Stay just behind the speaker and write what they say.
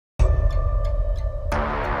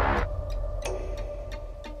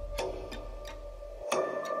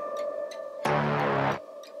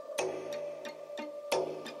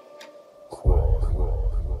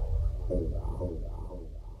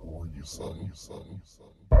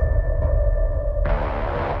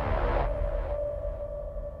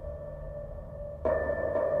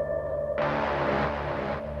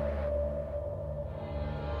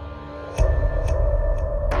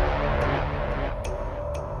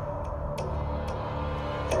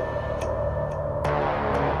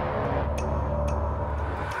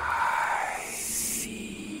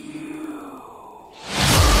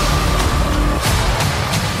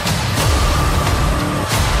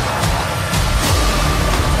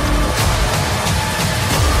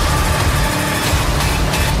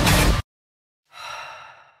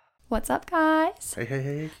What's up, guys?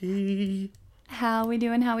 Hey. How we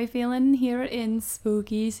doing? How we feeling here in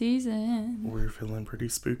spooky season? We're feeling pretty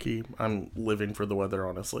spooky. I'm living for the weather,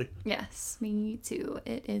 honestly. Yes, me too.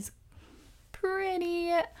 It is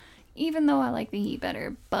pretty, even though I like the heat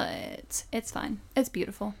better, but it's fine. It's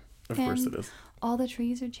beautiful. Of course it is. All the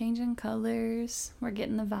trees are changing colors. We're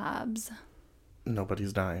getting the vibes.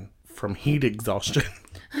 Nobody's dying from heat exhaustion.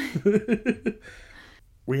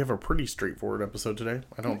 We have a pretty straightforward episode today.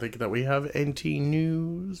 I don't think that we have any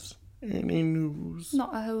news.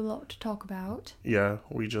 Not a whole lot to talk about. Yeah,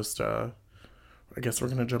 we just, I guess we're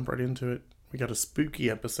going to jump right into it. We got a spooky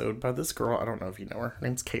episode by this girl. I don't know if you know her. Her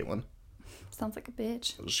name's Caitlin. Sounds like a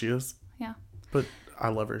bitch. She is. Yeah. But I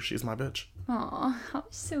love her. She's my bitch. Aw, how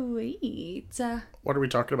sweet. What are we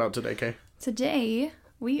talking about today, Kay? Today,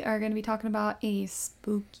 we are going to be talking about a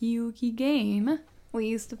spooky game we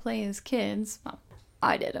used to play as kids. Well,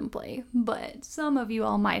 I didn't play, but some of you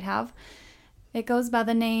all might have. It goes by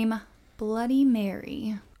the name Bloody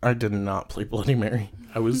Mary. I did not play Bloody Mary.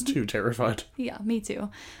 I was too terrified. Yeah, me too.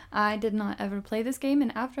 I did not ever play this game,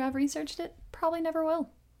 and after I've researched it, probably never will.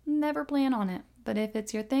 Never plan on it. But if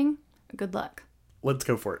it's your thing, good luck. Let's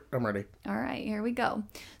go for it. I'm ready. All right, here we go.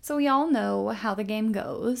 So we all know how the game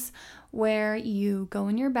goes, where you go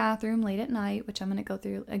in your bathroom late at night, which I'm going to go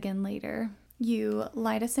through again later. You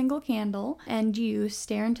light a single candle and you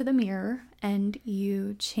stare into the mirror and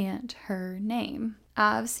you chant her name.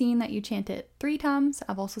 I've seen that you chant it 3 times.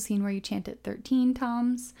 I've also seen where you chant it 13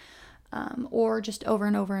 times, or just over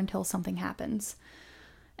and over until something happens.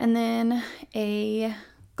 And then a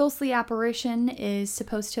ghostly apparition is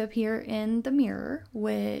supposed to appear in the mirror,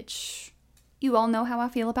 which you all know how I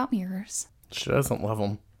feel about mirrors. She doesn't love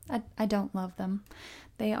them. I don't love them.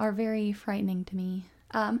 They are very frightening to me.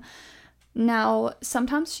 Now,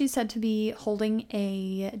 sometimes she's said to be holding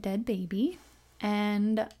a dead baby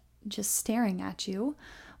and just staring at you.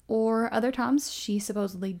 Or other times she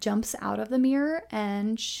supposedly jumps out of the mirror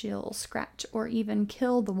and she'll scratch or even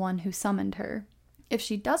kill the one who summoned her. If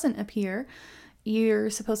she doesn't appear, you're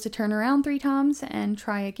supposed to turn around 3 times and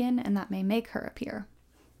try again, and that may make her appear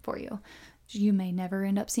for you. You may never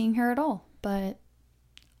end up seeing her at all, but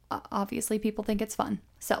obviously people think it's fun.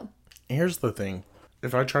 So, here's the thing.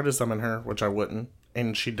 If I try to summon her, which I wouldn't,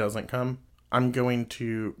 and she doesn't come, I'm going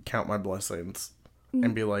to count my blessings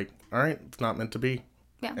and be like, all right, it's not meant to be.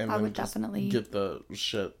 Yeah, and I would definitely get the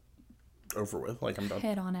shit over with. Like, I'm done.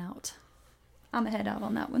 Head on out. I'm a head out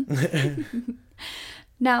on that one.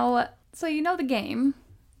 Now, so you know the game,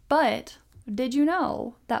 but did you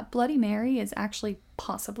know that Bloody Mary is actually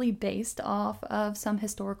possibly based off of some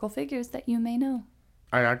historical figures that you may know?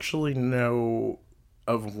 I actually know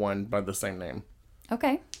of one by the same name.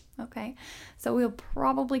 Okay. So we'll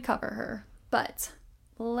probably cover her, but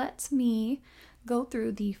let me go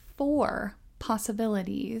through the 4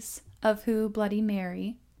 possibilities of who Bloody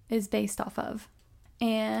Mary is based off of.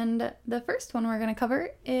 And the first one we're going to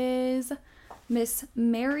cover is Miss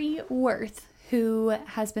Mary Worth, who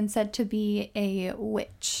has been said to be a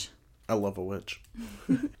witch. I love a witch.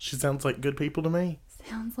 She sounds like good people to me.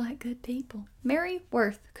 Sounds like good people. Mary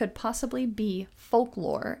Worth could possibly be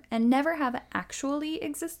folklore and never have actually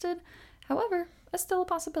existed. However, it's still a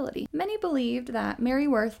possibility. Many believed that Mary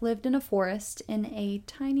Worth lived in a forest in a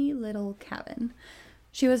tiny little cabin.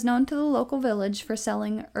 She was known to the local village for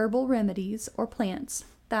selling herbal remedies or plants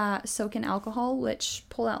that soak in alcohol, which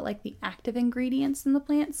pull out like the active ingredients in the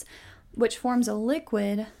plants, which forms a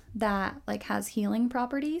liquid that like has healing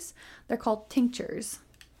properties. They're called tinctures.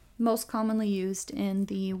 Most commonly used in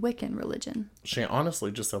the Wiccan religion. She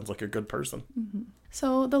honestly just sounds like a good person. Mm-hmm.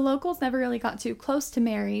 So the locals never really got too close to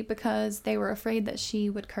Mary because they were afraid that she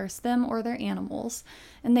would curse them or their animals,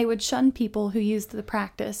 and they would shun people who used the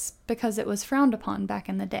practice because it was frowned upon back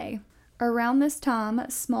in the day. Around this time,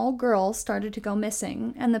 small girls started to go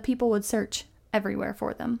missing, and the people would search everywhere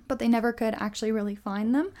for them, but they never could actually really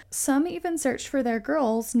find them. Some even searched for their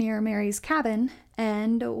girls near Mary's cabin,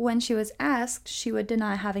 and when she was asked, she would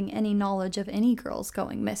deny having any knowledge of any girls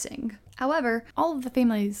going missing. However, all of the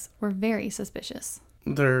families were very suspicious.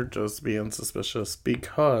 They're just being suspicious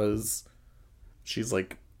because she's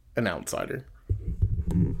like an outsider.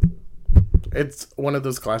 It's one of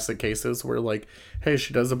those classic cases where, like, hey,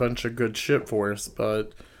 she does a bunch of good shit for us,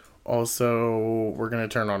 but also we're going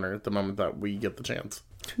to turn on her at the moment that we get the chance.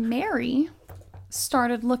 Mary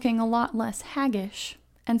started looking a lot less haggish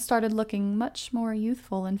and started looking much more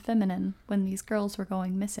youthful and feminine when these girls were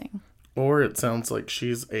going missing. Or it sounds like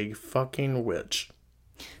she's a fucking witch.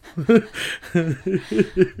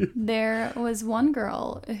 There was one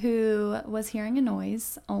girl who was hearing a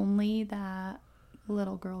noise only that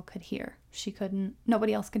little girl could hear.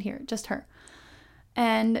 Nobody else could hear it, just her.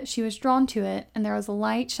 And she was drawn to it, and there was a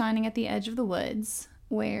light shining at the edge of the woods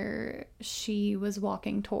where she was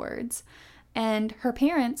walking towards. And her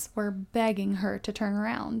parents were begging her to turn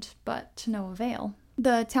around, but to no avail.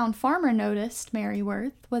 The town farmer noticed Mary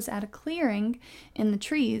Worth was at a clearing in the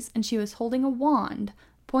trees, and she was holding a wand,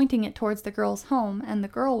 pointing it towards the girl's home, and the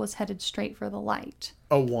girl was headed straight for the light.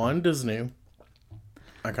 A wand is new.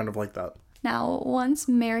 I kind of like that. Now, once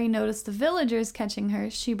Mary noticed the villagers catching her,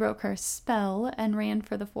 she broke her spell and ran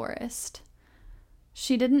for the forest.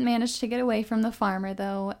 She didn't manage to get away from the farmer,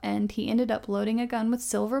 though, and he ended up loading a gun with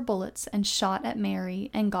silver bullets and shot at Mary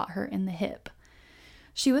and got her in the hip.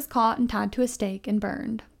 She was caught and tied to a stake and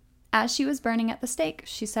burned. As she was burning at the stake,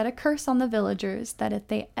 she set a curse on the villagers that if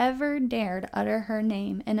they ever dared utter her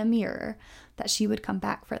name in a mirror, that she would come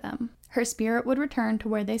back for them. Her spirit would return to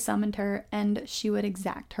where they summoned her, and she would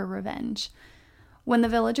exact her revenge. When the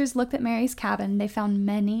villagers looked at Mary's cabin, they found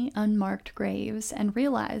many unmarked graves and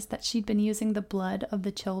realized that she'd been using the blood of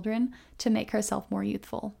the children to make herself more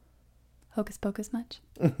youthful. Hocus pocus much?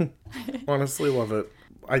 Honestly, love it.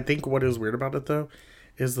 I think what is weird about it, though,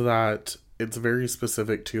 is that it's very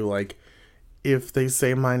specific to, like, if they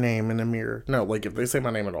say my name in a mirror. No, like, if they say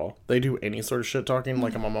my name at all, they do any sort of shit talking,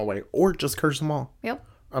 like I'm on my way, or just curse them all. Yep.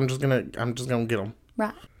 I'm just gonna get them.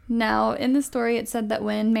 Right. Now, in the story, it said that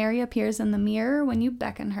when Mary appears in the mirror, when you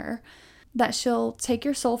beckon her, that she'll take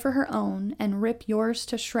your soul for her own and rip yours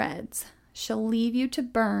to shreds. She'll leave you to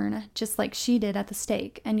burn, just like she did at the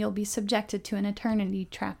stake, and you'll be subjected to an eternity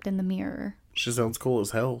trapped in the mirror. She sounds cool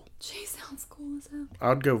as hell. She sounds cool as hell.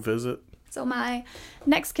 I'd go visit. So my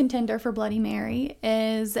next contender for Bloody Mary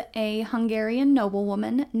is a Hungarian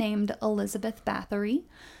noblewoman named Elizabeth Bathory,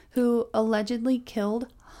 who allegedly killed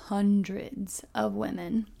hundreds of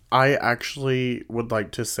women. I actually would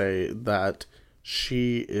like to say that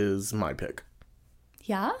she is my pick.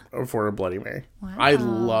 Yeah? For a Bloody Mary. Wow. I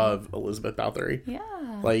love Elizabeth Bathory. Yeah.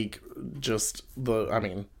 Like,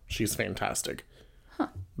 she's fantastic. Huh.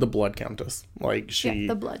 The Blood Countess.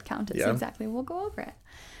 The Blood Countess, yeah. Exactly. We'll go over it.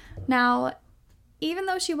 Now, even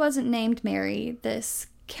though she wasn't named Mary, this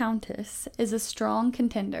countess is a strong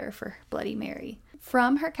contender for Bloody Mary.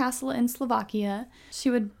 From her castle in Slovakia,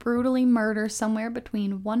 she would brutally murder somewhere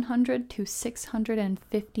between 100 to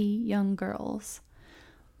 650 young girls.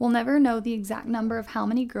 We'll never know the exact number of how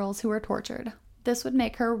many girls who were tortured. This would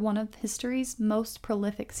make her one of history's most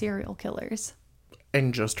prolific serial killers.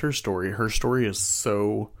 And just her story is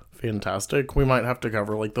so fantastic. We might have to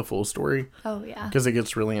cover, like, the full story. Oh, yeah. Because it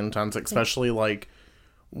gets really intense, especially, like,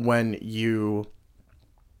 when you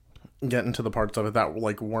get into the parts of it that,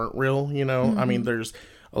 like, weren't real, you know? Mm-hmm. I mean, there's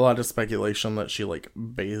a lot of speculation that she, like,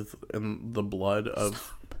 bathed in the blood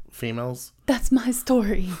of females. That's my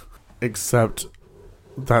story. Except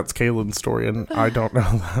that's Kaylin's story, and I don't know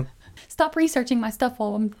that. Stop researching my stuff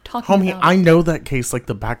while I'm talking about it. Homie, I know that case like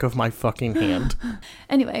the back of my fucking hand.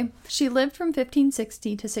 Anyway, she lived from 1560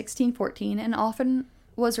 to 1614 and often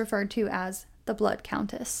was referred to as the Blood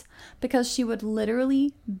Countess because she would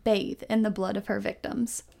literally bathe in the blood of her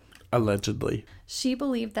victims. Allegedly. She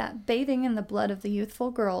believed that bathing in the blood of the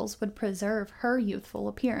youthful girls would preserve her youthful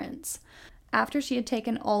appearance. After she had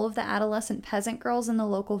taken all of the adolescent peasant girls in the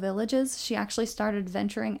local villages, she actually started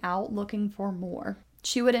venturing out looking for more.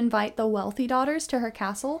 She would invite the wealthy daughters to her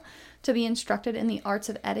castle to be instructed in the arts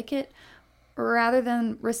of etiquette. Rather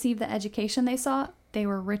than receive the education they sought, they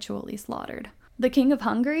were ritually slaughtered. The King of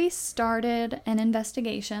Hungary started an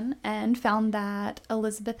investigation and found that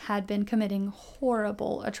Elizabeth had been committing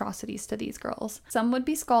horrible atrocities to these girls. Some would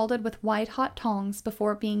be scalded with white-hot tongs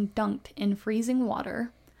before being dunked in freezing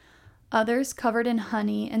water. Others covered in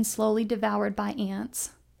honey and slowly devoured by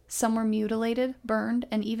ants. Some were mutilated, burned,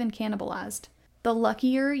 and even cannibalized. The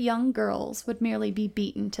luckier young girls would merely be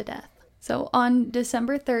beaten to death. So on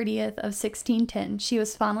December 30th of 1610, she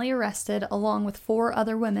was finally arrested along with 4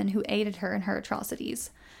 other women who aided her in her atrocities.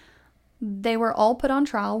 They were all put on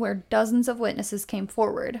trial where dozens of witnesses came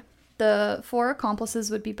forward. The 4 accomplices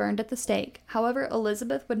would be burned at the stake. However,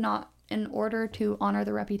 Elizabeth would not, in order to honor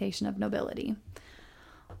the reputation of nobility.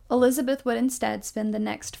 Elizabeth would instead spend the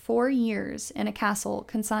next 4 years in a castle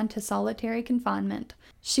consigned to solitary confinement.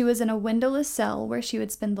 She was in a windowless cell where she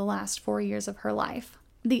would spend the last 4 years of her life.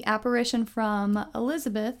 The apparition from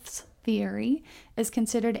Elizabeth's theory is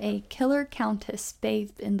considered a killer countess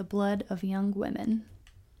bathed in the blood of young women.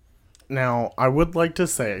 Now, I would like to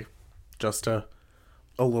say, just a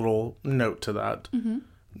little note to that.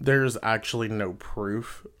 There's actually no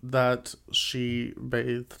proof that she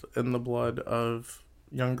bathed in the blood of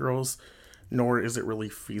young girls, nor is it really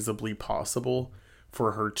feasibly possible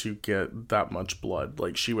for her to get that much blood.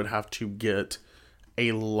 Like, she would have to get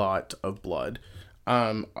a lot of blood.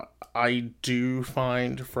 I do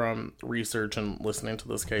find from research and listening to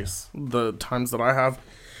this case, the times that I have,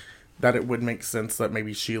 that it would make sense that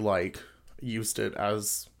maybe she, like, used it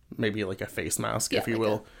as maybe like a face mask, if you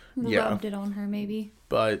will. Rubbed it on her, maybe.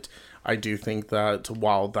 But I do think that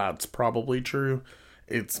while that's probably true,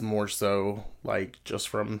 it's more so like just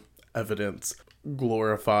from evidence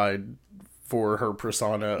glorified for her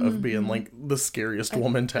persona of being like the scariest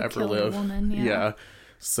woman to ever live. Woman, yeah.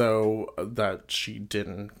 So that she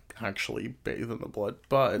didn't actually bathe in the blood,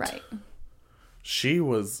 but she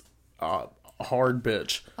was a hard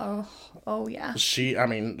bitch. Oh yeah.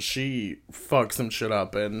 She fucked some shit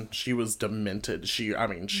up, and she was demented. She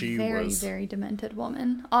very, was very demented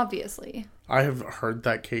woman, obviously. I have heard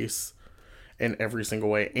that case in every single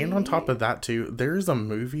way. And on top of that too, there's a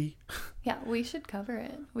movie. Yeah, we should cover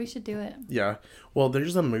it. We should do it. Yeah. Well,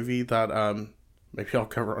 there's a movie that maybe I'll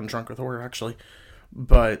cover on Drunk with Horror actually.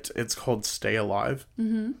 But it's called Stay Alive.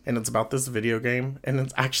 And it's about this video game, and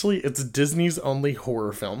it's Disney's only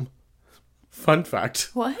horror film. Fun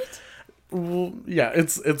fact. What? Well, yeah,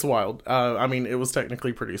 it's wild. It was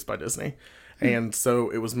technically produced by Disney. And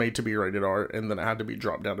so it was made to be rated R, and then it had to be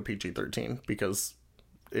dropped down to PG-13 because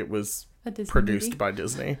it was produced movie by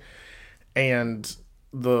Disney. And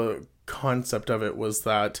the concept of it was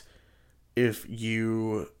that if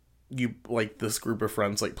you like, this group of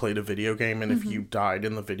friends like played a video game, and if you died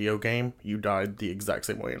in the video game, you died the exact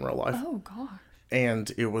same way in real life. Oh god. And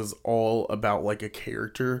it was all about like a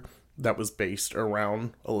character that was based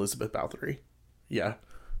around Elizabeth Bathory. Yeah.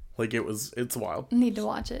 Like, it's wild. Need to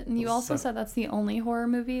watch it. And you also said that's the only horror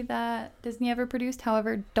movie that Disney ever produced.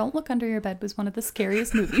 However, Don't Look Under Your Bed was one of the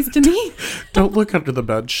scariest movies to me. Don't Look Under the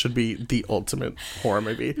Bed should be the ultimate horror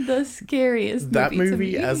movie. The scariest that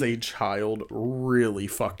movie as a child really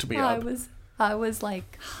fucked me up. I was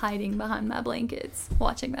like hiding behind my blankets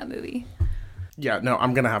watching that movie. Yeah, no,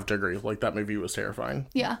 I'm gonna have to agree. Like, that movie was terrifying.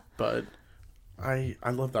 Yeah. But I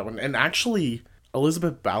love that one. And actually,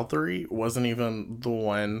 Elizabeth Bathory wasn't even the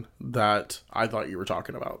one that I thought you were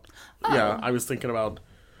talking about. Oh. Yeah, I was thinking about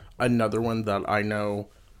another one that I know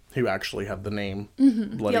who actually had the name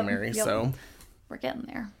Bloody Mary. Yep. So we're getting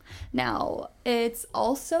there. Now, it's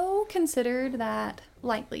also considered that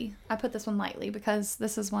lightly. I put this one lightly because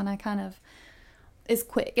this is one I kind of is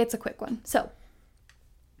quick. It's a quick one. So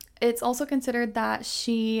it's also considered that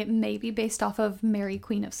she may be based off of Mary,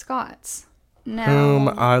 Queen of Scots. Now, whom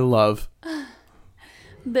I love.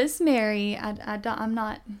 This Mary, I'm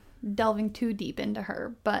not delving too deep into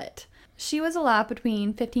her, but she was alive between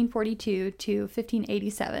 1542 to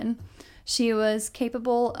 1587. She was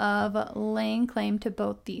capable of laying claim to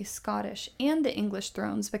both the Scottish and the English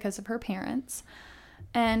thrones because of her parents.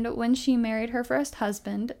 And when she married her first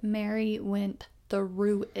husband, Mary went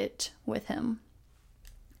through it with him.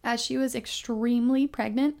 As she was extremely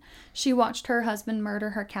pregnant, she watched her husband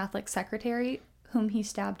murder her Catholic secretary, whom he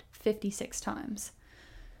stabbed 56 times.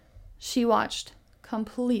 She watched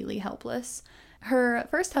completely helpless. Her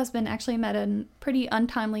first husband actually met a pretty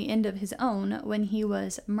untimely end of his own when he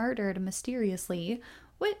was murdered mysteriously,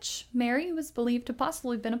 which Mary was believed to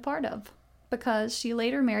possibly have been a part of, because she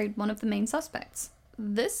later married one of the main suspects.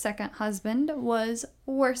 This second husband was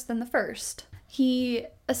worse than the first. He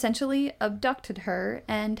essentially abducted her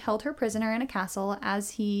and held her prisoner in a castle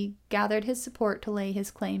as he gathered his support to lay his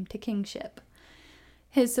claim to kingship.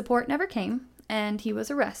 His support never came, and he was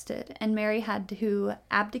arrested, and Mary had to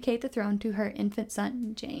abdicate the throne to her infant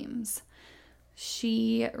son, James.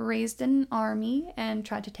 She raised an army and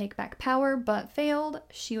tried to take back power, but failed.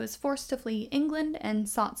 She was forced to flee England and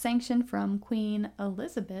sought sanction from Queen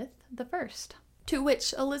Elizabeth I, to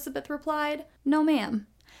which Elizabeth replied, "No, ma'am."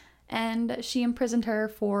 And she imprisoned her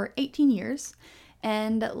for 18 years.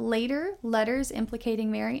 And later, letters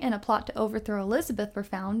implicating Mary in a plot to overthrow Elizabeth were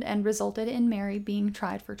found and resulted in Mary being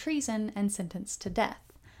tried for treason and sentenced to death.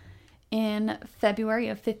 In February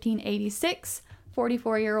of 1586,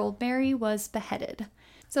 44-year-old Mary was beheaded.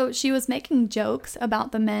 So she was making jokes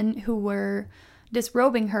about the men who were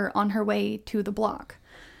disrobing her on her way to the block.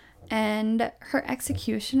 And her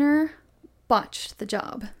executioner botched the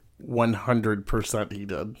job. 100% he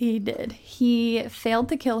did. He did. He failed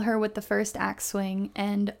to kill her with the first axe swing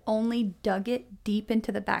and only dug it deep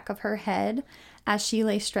into the back of her head as she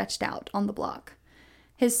lay stretched out on the block.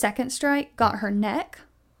 His second strike got her neck,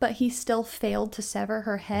 but he still failed to sever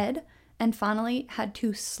her head and finally had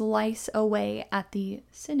to slice away at the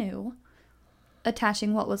sinew,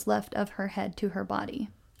 attaching what was left of her head to her body.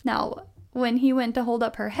 Now, when he went to hold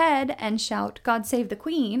up her head and shout, "God save the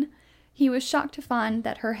Queen," he was shocked to find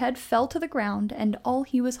that her head fell to the ground and all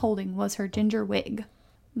he was holding was her ginger wig.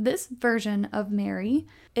 This version of Mary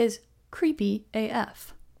is creepy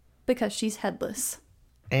AF because she's headless.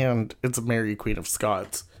 And it's Mary, Queen of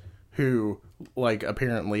Scots, who, like,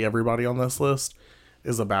 apparently everybody on this list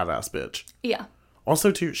is a badass bitch. Yeah.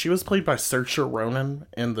 Also, too, she was played by Saoirse Ronan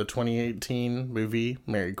in the 2018 movie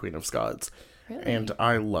Mary, Queen of Scots. Really? And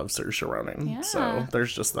I love Saoirse Ronan. Yeah. So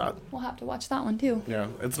there's just that. We'll have to watch that one too. Yeah,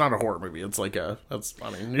 it's not a horror movie. It's like yeah,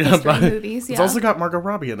 Mystery movies, It's yeah. also got Margot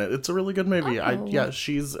Robbie in it. It's a really good movie. Oh.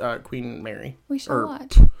 She's Queen Mary. We should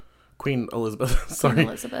watch. Queen Elizabeth. Sorry. Queen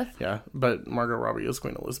Elizabeth. Yeah, but Margot Robbie is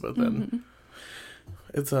Queen Elizabeth, and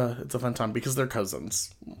it's a fun time because they're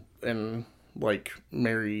cousins, and like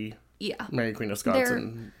Mary, Queen of Scots, They're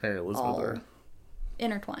and Mary Elizabeth all are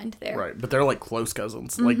intertwined there. right, but they're like close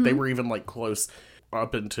cousins. Like they were even like close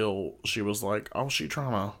up until she was like, "Oh, she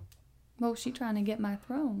trying to." Well, she trying to get my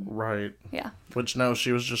throne. Right. Yeah. Which no,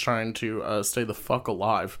 she was just trying to stay the fuck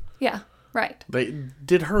alive. Yeah. Right. They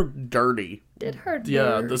did her dirty.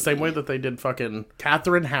 Yeah, the same way that they did fucking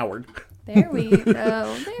Catherine Howard. There we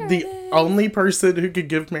go. The only person who could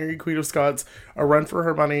give Mary, Queen of Scots, a run for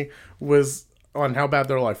her money was on how bad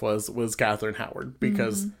their life was Catherine Howard,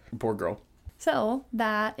 because poor girl. So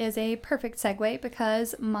that is a perfect segue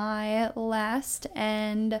because my last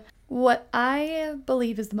and what I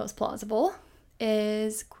believe is the most plausible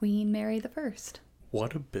is Queen Mary the First.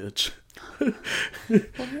 What a bitch.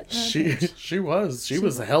 She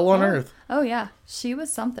was hell on earth. Oh yeah, she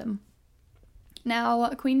was something. Now,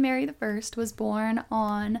 Queen Mary the First was born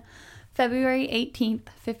on February 18th,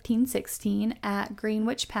 1516 at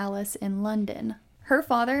Greenwich Palace in London. Her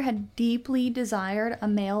father had deeply desired a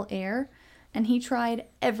male heir, and he tried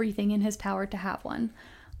everything in his power to have one.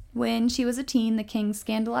 When she was a teen, the king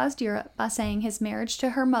scandalized Europe by saying his marriage to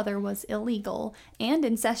her mother was illegal and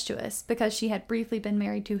incestuous because she had briefly been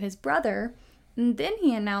married to his brother, and then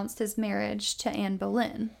he announced his marriage to Anne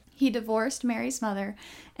Boleyn. He divorced Mary's mother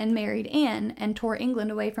and married Anne and tore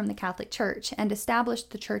England away from the Catholic Church and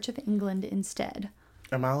established the Church of England instead.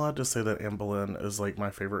 Am I allowed to say that Anne Boleyn is like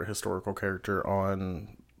my favorite historical character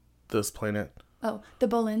on this planet? Oh, The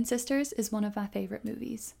Boleyn Sisters is one of my favorite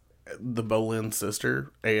movies. The Boleyn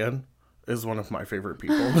sister, Anne, is one of my favorite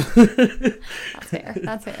people. That's fair.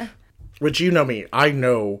 That's fair. Which, you know me, I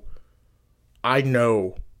know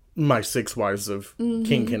my 6 wives of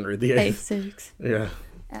King Henry VIII. At 6. Yeah.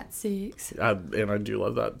 At 6. And I do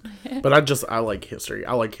love that. But I like history.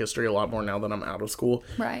 I like history a lot more now that I'm out of school.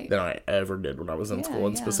 Right. Than I ever did when I was in school.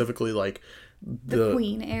 And specifically, like, the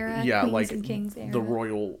Queen era. Yeah, Queens like, and Kings era. the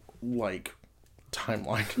royal, like,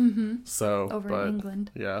 timeline. So, Over in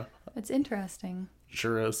England. Yeah. It's interesting.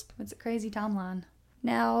 Sure is. It's a crazy timeline.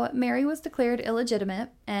 Now, Mary was declared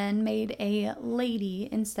illegitimate and made a lady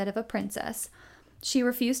instead of a princess. She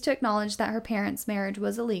refused to acknowledge that her parents' marriage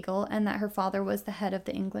was illegal and that her father was the head of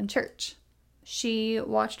the England Church. She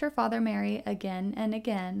watched her father marry again and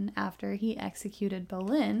again after he executed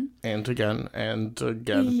Boleyn. And again and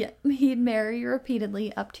again. Yeah, he'd marry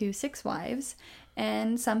repeatedly up to 6 wives,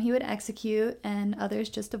 and some he would execute and others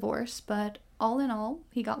just divorce, but all in all,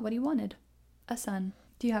 he got what he wanted. A son.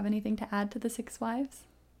 Do you have anything to add to the 6 wives?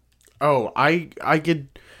 Oh, I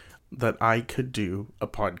could do a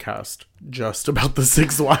podcast just about the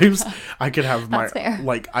 6 wives. I could have That's fair.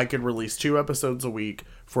 Like, I could release 2 episodes a week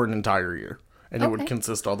for an entire year. And it would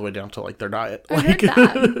consist all the way down to, like, their diet. Like, Heard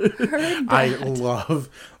that. I love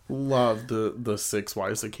the 6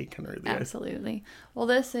 wives of King Henry VIII. Absolutely. Well,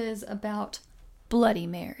 this is about Bloody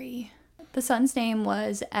Mary. The son's name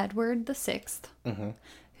was Edward VI,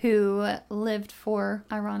 who lived for,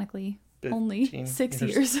 ironically, only 6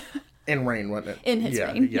 years. In reign, wasn't it? In his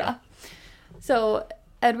reign, yeah. So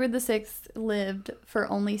Edward VI lived for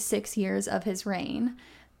only 6 years of his reign,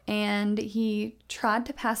 and he tried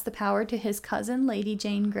to pass the power to his cousin, Lady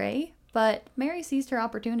Jane Grey, but Mary seized her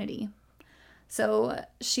opportunity. So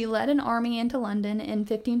she led an army into London in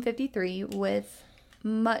 1553 with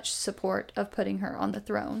much support of putting her on the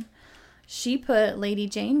throne. She put Lady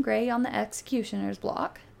Jane Grey on the executioner's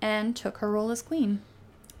block and took her role as queen.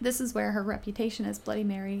 This is where her reputation as Bloody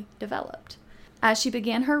Mary developed. As she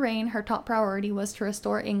began her reign, her top priority was to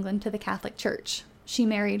restore England to the Catholic Church. She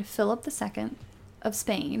married Philip II of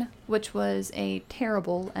Spain, which was a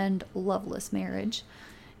terrible and loveless marriage,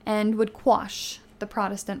 and would quash the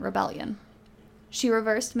Protestant rebellion. She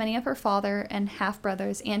reversed many of her father and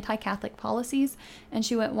half-brothers' anti-Catholic policies, and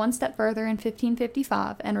she went one step further in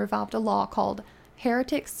 1555 and revived a law called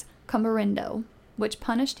Heretics Comburendo, which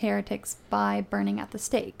punished heretics by burning at the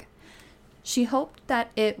stake. She hoped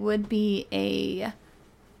that it would be a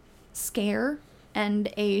scare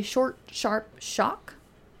and a short, sharp shock,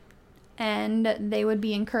 and they would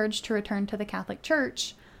be encouraged to return to the Catholic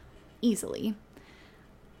Church easily.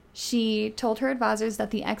 She told her advisors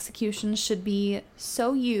that the executions should be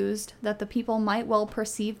so used that the people might well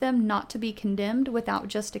perceive them not to be condemned without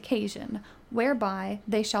just occasion, whereby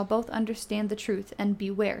they shall both understand the truth and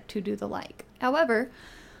beware to do the like. However,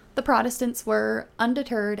 the Protestants were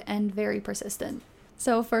undeterred and very persistent.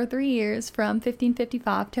 So for 3 years, from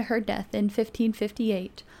 1555 to her death in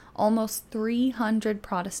 1558, almost 300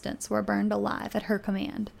 Protestants were burned alive at her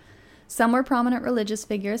command. Some were prominent religious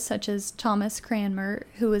figures such as Thomas Cranmer,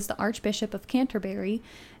 who was the Archbishop of Canterbury,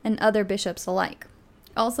 and other bishops alike.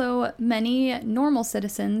 Also, many normal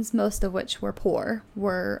citizens, most of which were poor,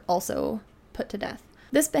 were also put to death.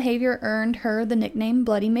 This behavior earned her the nickname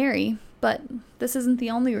Bloody Mary, but this isn't the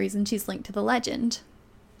only reason she's linked to the legend.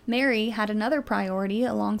 Mary had another priority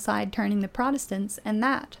alongside turning the Protestants, and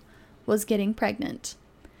that was getting pregnant.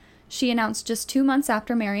 She announced just 2 months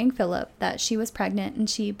after marrying Philip that she was pregnant, and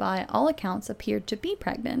she, by all accounts, appeared to be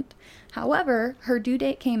pregnant. However, her due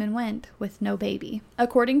date came and went with no baby.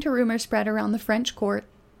 According to rumors spread around the French court,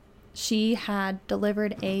 she had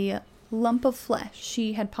delivered a lump of flesh.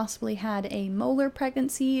 She had possibly had a molar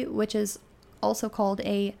pregnancy, which is also called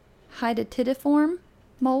a hydatidiform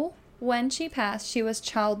mole. When she passed, she was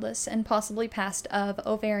childless and possibly passed of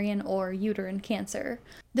ovarian or uterine cancer.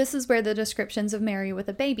 This is where the descriptions of Mary with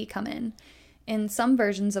a baby come in. In some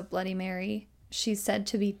versions of Bloody Mary, she's said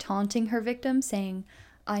to be taunting her victim, saying,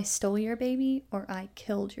 "I stole your baby," or "I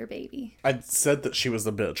killed your baby." I said that she was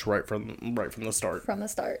a bitch right from the start. From the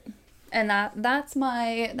start. And that's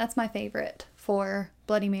my favorite for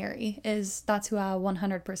Bloody Mary, is that's who I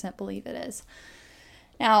 100% believe it is.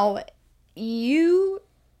 Now, you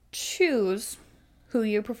choose who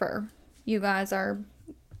you prefer. You guys are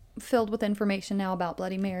filled with information now about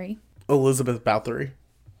Bloody Mary. Elizabeth Bathory.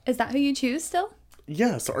 Is that who you choose still?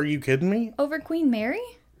 Yes, are you kidding me? Over Queen Mary?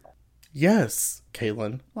 Yes,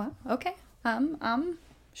 Caitlin. Wow, okay. I'm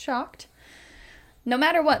shocked. No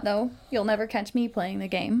matter what, though, you'll never catch me playing the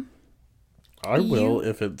game. I will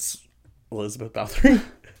if it's Elizabeth Bathory.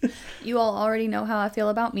 You all already know how I feel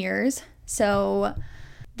about mirrors, so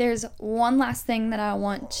there's one last thing that I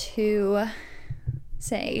want to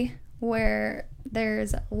say, where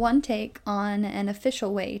there's one take on an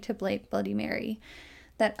official way to blame Bloody Mary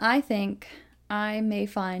that I think I may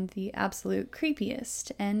find the absolute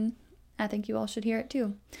creepiest, and I think you all should hear it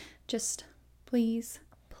too. Just please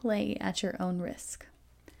play at your own risk.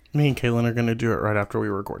 Me and Kaylin are going to do it right after we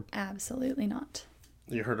record. Absolutely not.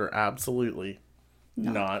 You heard her absolutely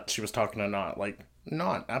not. She was talking to not. Like,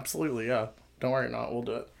 not. Absolutely, yeah. Don't worry, not. We'll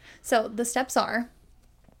do it. So the steps are,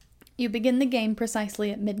 you begin the game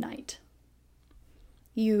precisely at midnight.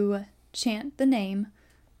 You chant the name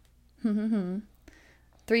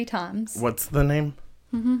 3 times. What's the name?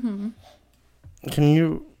 Can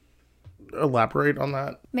you elaborate on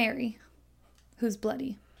that? Mary, who's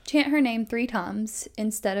bloody. Chant her name 3 times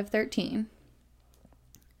instead of 13.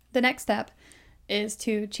 The next step is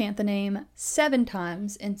to chant the name 7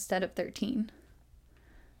 times instead of 13.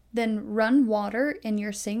 Then run water in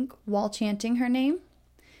your sink while chanting her name.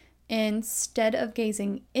 Instead of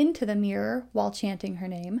gazing into the mirror while chanting her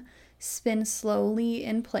name, spin slowly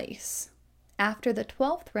in place. After the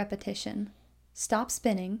 12th repetition, stop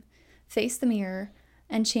spinning, face the mirror,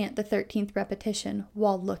 and chant the 13th repetition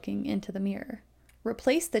while looking into the mirror.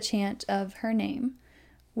 Replace the chant of her name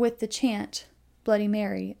with the chant, "Bloody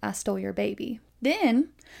Mary, I stole your baby." Then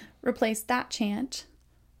replace that chant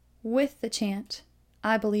with the chant,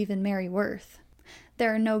 "I believe in Mary Worth."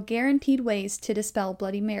 There are no guaranteed ways to dispel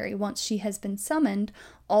Bloody Mary once she has been summoned,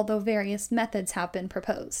 although various methods have been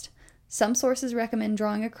proposed. Some sources recommend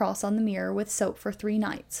drawing a cross on the mirror with soap for 3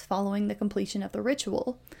 nights following the completion of the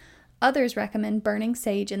ritual. Others recommend burning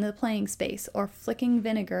sage in the playing space or flicking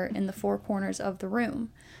vinegar in the 4 corners of the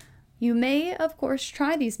room. You may, of course,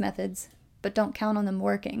 try these methods, but don't count on them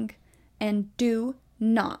working. And do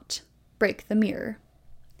not break the mirror.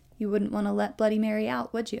 You wouldn't want to let Bloody Mary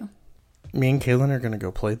out, would you? Me and Kaylin are going to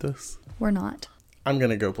go play this. We're not. I'm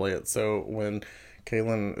going to go play it, so when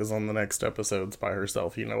Kaylin is on the next episodes by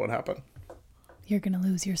herself, you know what happened. you're gonna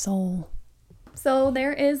lose your soul. So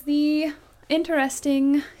there is the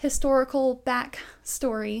interesting historical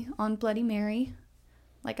backstory on Bloody Mary.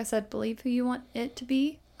 Like I said, believe who you want it to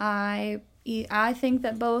be. I think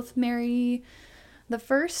that both Mary the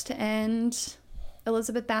First and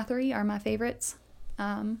Elizabeth Bathory are my favorites.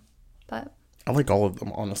 But I like all of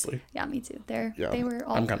them, honestly. yeah, me too. They were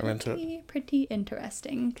all I'm kind of into it. Pretty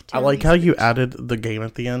interesting. I like how you added the game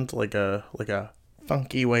at the end, like a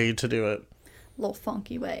funky way to do it. Little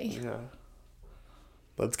funky way. Yeah.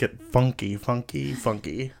 Let's get funky.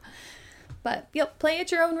 But yep, play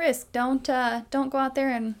at your own risk. Don't go out there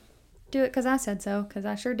and do it because I said so. Because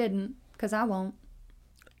I sure didn't. Because I won't.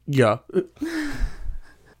 Yeah.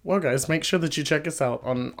 Well, guys, make sure that you check us out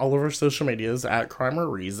on all of our social medias at Crime or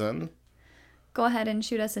Reason. Go ahead and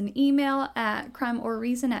shoot us an email at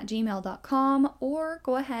crimeorreason@gmail.com, or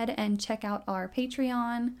go ahead and check out our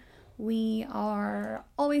Patreon. We are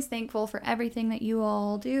always thankful for everything that you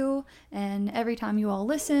all do and every time you all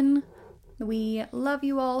listen. We love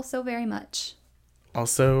you all so very much.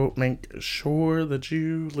 Also, make sure that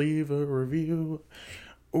you leave a review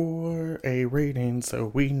or a rating so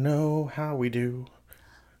we know how we do.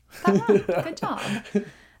 Good job.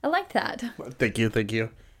 I like that. Thank you.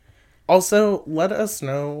 Also, let us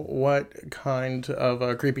know what kind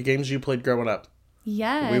of creepy games you played growing up.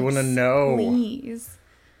 Yes. We want to know. Please.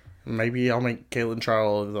 Maybe I'll make Caitlin try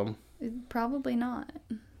all of them. Probably not.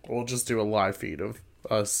 We'll just do a live feed of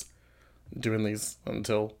us doing these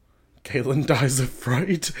until Caitlin dies of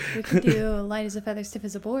fright. We could do light as a feather, stiff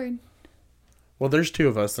as a board. Well, there's two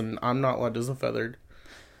of us, and I'm not light as a feather,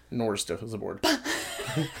 nor stiff as a board.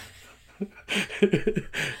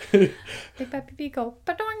 Big Pappy Pee go,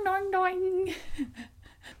 ba-doing, doing, doing.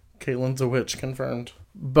 Caitlin's a witch, confirmed.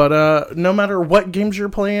 But no matter what games you're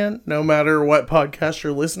playing, no matter what podcast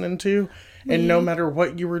you're listening to, and no matter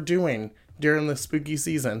what you were doing during the spooky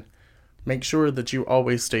season, make sure that you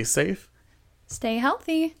always stay safe. Stay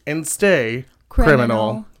healthy. And stay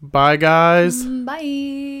criminal. Bye, guys.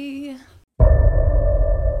 Bye.